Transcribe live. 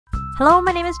Hello,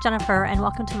 my name is Jennifer and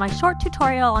welcome to my short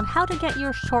tutorial on how to get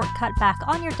your shortcut back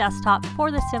on your desktop for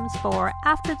The Sims 4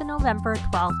 after the November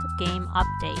 12th game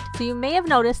update. So you may have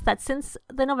noticed that since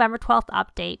the November 12th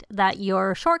update that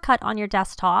your shortcut on your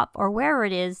desktop or wherever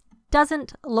it is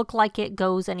doesn't look like it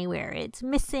goes anywhere. It's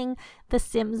missing the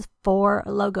Sims 4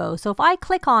 logo. So if I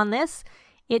click on this,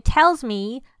 it tells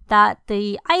me that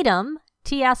the item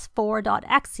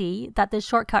ts4.exe that this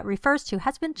shortcut refers to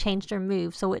has been changed or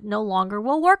moved, so it no longer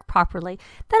will work properly.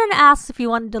 Then it asks if you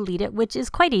want to delete it, which is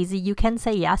quite easy. You can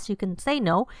say yes, you can say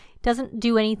no. It doesn't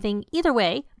do anything either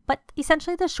way, but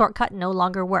essentially the shortcut no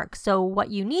longer works. So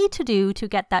what you need to do to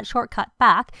get that shortcut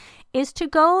back is to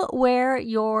go where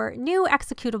your new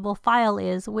executable file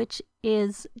is, which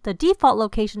is the default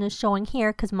location is showing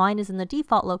here because mine is in the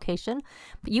default location,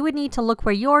 but you would need to look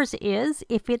where yours is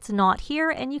if it's not here,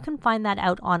 and you can find that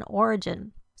out on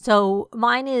Origin. So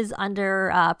mine is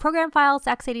under Program Files,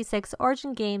 x86,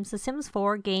 Origin Games, The Sims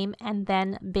 4 Game, and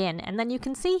then Bin. And then you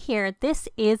can see here, this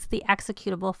is the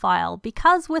executable file.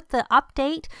 Because with the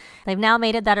update, they've now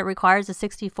made it that it requires a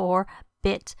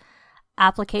 64-bit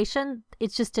application.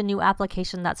 It's just a new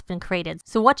application that's been created.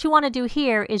 So what you want to do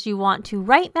here is you want to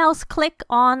right mouse click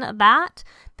on that,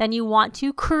 then you want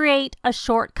to create a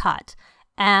shortcut.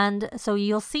 And so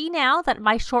you'll see now that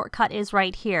my shortcut is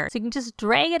right here. So you can just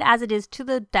drag it as it is to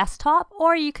the desktop,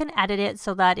 or you can edit it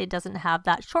so that it doesn't have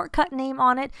that shortcut name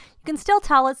on it. You can still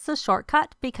tell it's the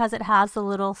shortcut because it has the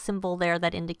little symbol there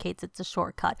that indicates it's a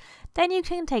shortcut. Then you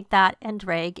can take that and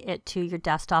drag it to your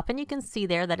desktop, and you can see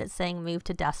there that it's saying move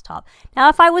to desktop. Now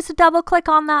if I was to double click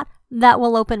on that, that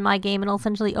will open my game and it'll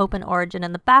essentially open Origin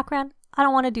in the background. I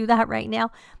don't want to do that right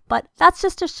now, but that's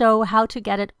just to show how to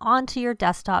get it onto your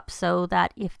desktop so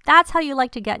that if that's how you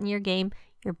like to get in your game,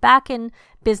 you're back in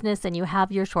business and you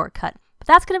have your shortcut. But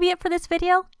that's going to be it for this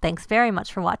video. Thanks very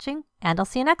much for watching, and I'll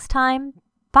see you next time.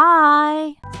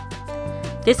 Bye!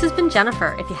 This has been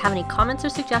Jennifer. If you have any comments or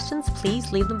suggestions,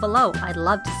 please leave them below. I'd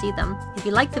love to see them. If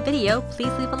you liked the video,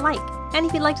 please leave a like. And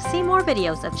if you'd like to see more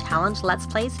videos of challenge, let's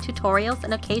plays, tutorials,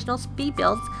 and occasional speed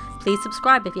builds, please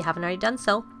subscribe if you haven't already done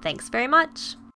so. Thanks very much.